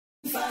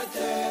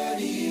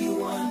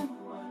531.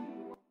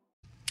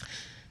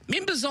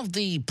 Members of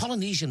the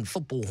Polynesian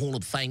Football Hall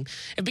of Fame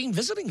have been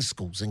visiting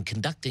schools and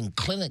conducting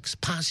clinics,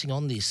 passing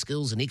on their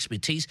skills and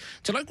expertise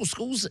to local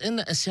schools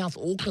in South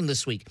Auckland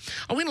this week.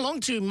 I went along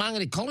to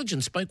Mangere College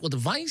and spoke with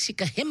Vai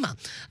Sikahema.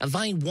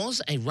 Vai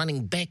was a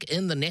running back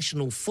in the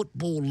National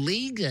Football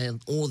League,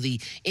 or the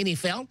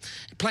NFL,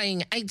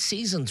 playing 8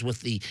 seasons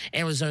with the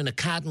Arizona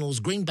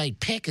Cardinals, Green Bay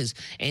Packers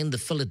and the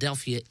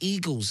Philadelphia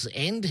Eagles,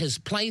 and has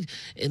played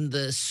in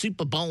the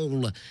Super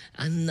Bowl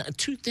in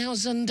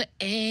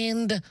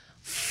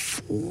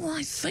 2004,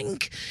 I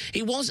think.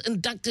 He was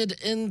inducted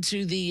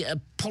into the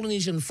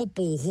Polynesian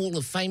Football Hall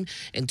of Fame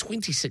in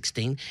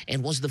 2016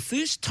 and was the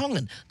first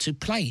Tongan to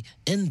play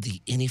in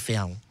the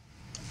NFL.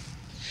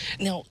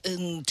 Now,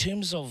 in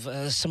terms of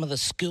some of the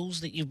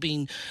skills that you've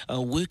been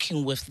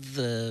working with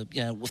the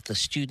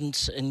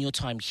students in your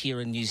time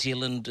here in New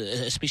Zealand,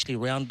 especially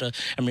around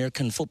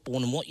American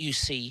football, and what you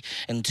see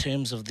in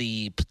terms of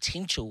the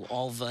potential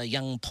of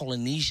young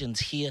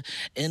Polynesians here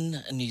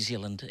in New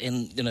Zealand,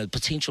 and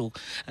potential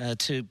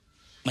to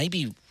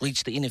maybe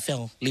reach the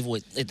NFL level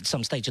at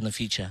some stage in the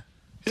future.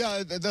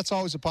 Yeah, that's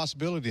always a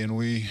possibility, and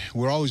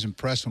we're always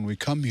impressed when we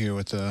come here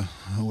with the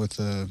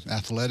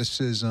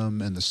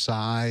athleticism and the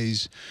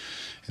size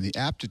and the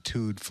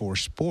aptitude for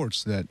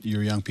sports that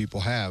your young people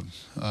have.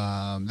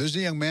 There's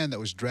a young man that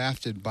was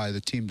drafted by the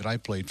team that I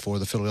played for,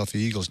 the Philadelphia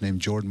Eagles,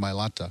 named Jordan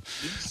Mailata.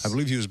 Yes. I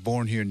believe he was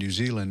born here in New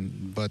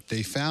Zealand, but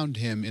they found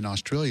him in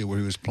Australia where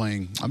he was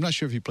playing. I'm not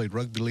sure if he played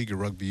rugby league or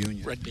rugby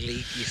union. Rugby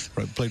league, yes.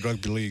 Played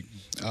rugby league.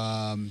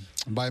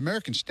 By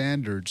American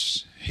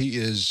standards, he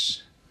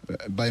is...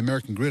 By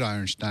American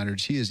gridiron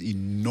standards, he is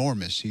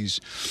enormous. I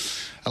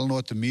don't know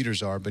what the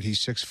meters are, but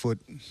he's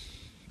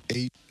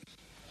 6'8"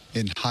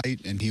 in height,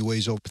 and he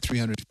weighs over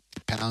 300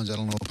 pounds. I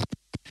don't know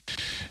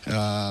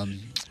how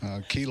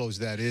many kilos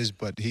that is,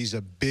 but he's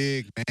a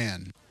big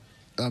man.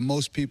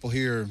 Most people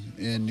here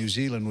in New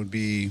Zealand would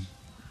be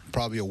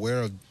probably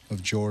aware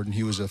of Jordan.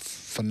 He was a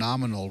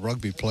phenomenal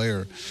rugby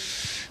player,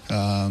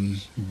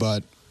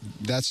 but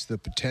that's the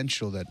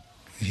potential that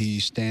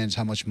he stands,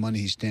 how much money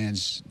he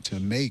stands to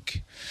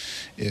make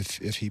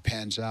if he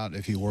pans out,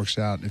 if he works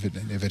out,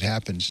 if it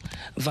happens.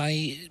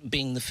 Vai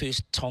being the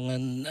first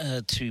Tongan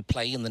to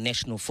play in the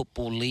National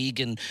Football League,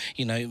 and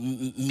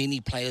many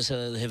players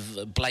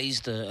have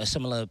blazed a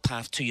similar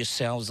path to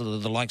yourselves, the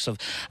likes of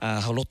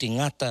Haloti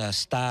Ngata,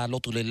 Star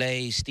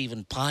Lotulele,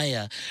 Stephen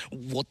Paia.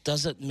 What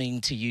does it mean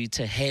to you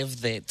to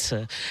have that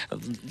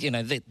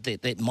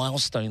that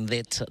milestone,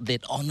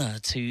 that honour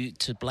to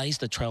blaze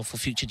the trail for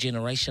future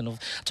generation of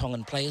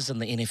Tongan players in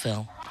the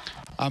NFL?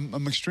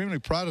 I'm extremely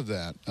proud of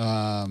that,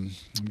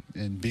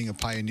 and being a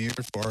pioneer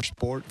for our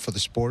sport, for the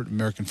sport,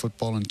 American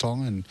football in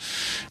Tonga, and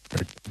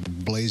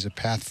blaze a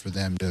path for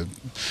them to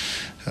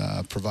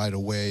provide a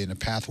way and a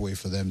pathway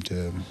for them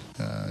to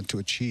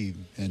achieve.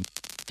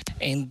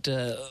 And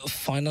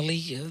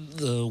finally,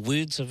 the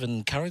words of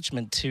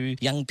encouragement to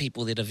young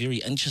people that are very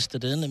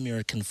interested in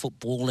American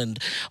football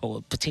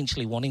or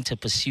potentially wanting to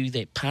pursue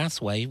that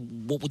pathway.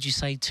 What would you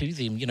say to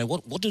them?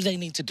 What do they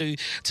need to do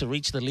to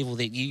reach the level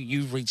that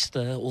you reached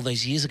all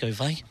those years ago,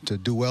 Vai? To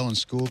do well in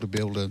school, to be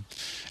able to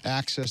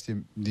access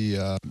the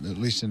at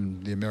least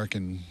in the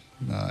American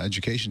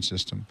education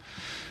system.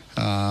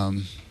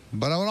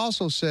 But I would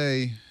also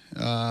say,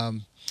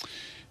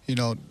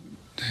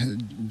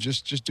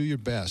 just do your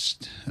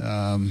best.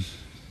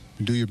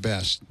 Do your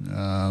best,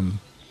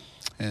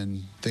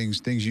 and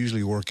things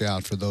usually work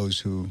out for those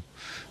who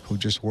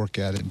just work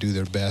at it and do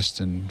their best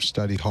and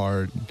study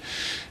hard.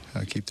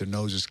 Keep their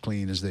noses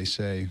clean, as they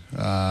say.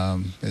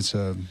 It's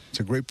a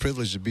great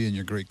privilege to be in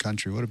your great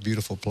country. What a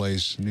beautiful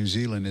place. New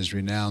Zealand is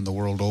renowned the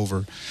world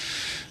over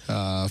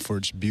for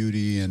its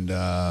beauty and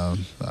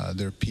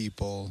their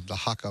people. The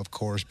haka, of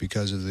course,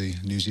 because of the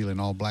New Zealand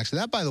All Blacks.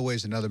 And that, by the way,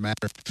 is another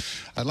matter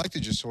I'd like to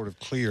just sort of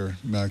clear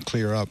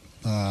up.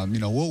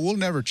 We'll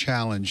never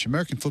challenge,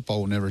 American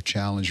football will never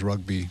challenge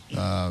rugby.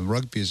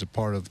 Rugby is a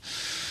part of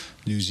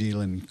New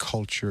Zealand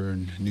culture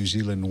and New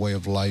Zealand way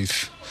of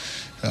life.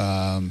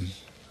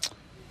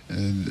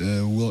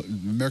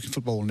 American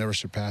football will never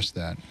surpass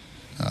that.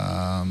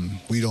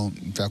 We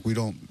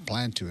don't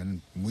plan to,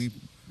 and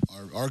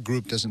our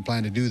group doesn't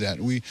plan to do that.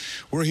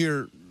 We're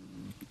here,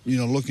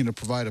 looking to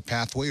provide a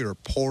pathway or a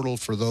portal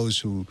for those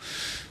who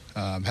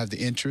have the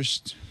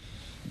interest,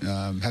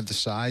 have the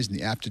size and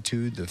the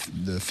aptitude,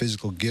 the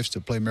physical gifts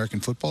to play American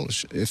football.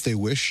 If they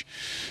wish,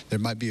 there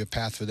might be a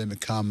path for them to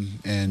come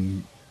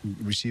and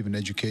receive an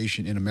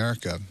education in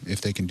America if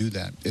they can do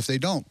that. If they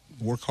don't,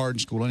 work hard in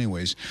school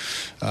anyways.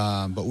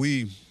 But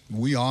we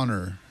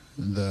honor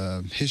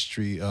the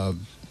history of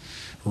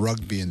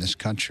rugby in this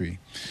country,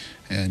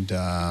 and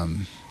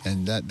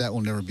that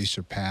will never be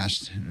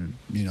surpassed.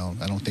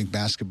 I don't think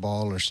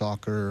basketball or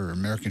soccer or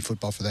American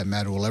football, for that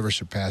matter, will ever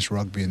surpass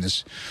rugby in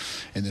this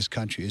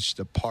country. It's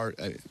the part.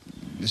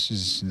 This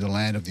is the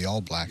land of the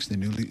All Blacks. The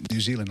New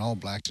Zealand All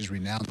Blacks is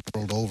renowned the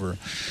world over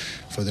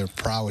for their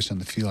prowess on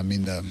the field. I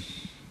mean,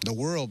 the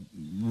world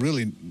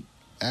really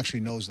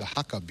actually knows the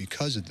haka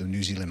because of the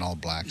New Zealand All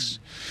Blacks.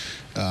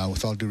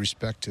 With all due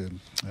respect to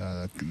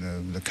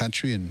the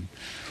country and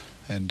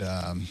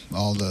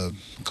all the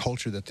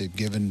culture that they've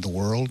given the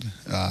world,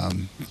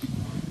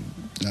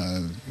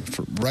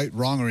 for right,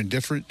 wrong, or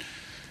indifferent,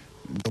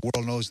 the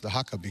world knows the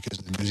haka because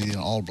the New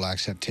Zealand All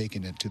Blacks have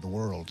taken it to the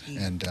world,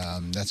 and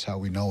that's how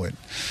we know it.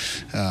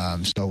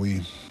 So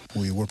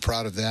we're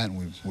proud of that,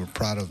 and we're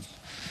proud of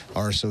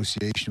our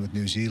association with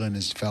New Zealand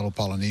as fellow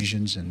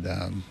Polynesians,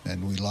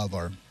 and we love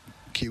our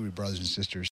Kiwi brothers and sisters.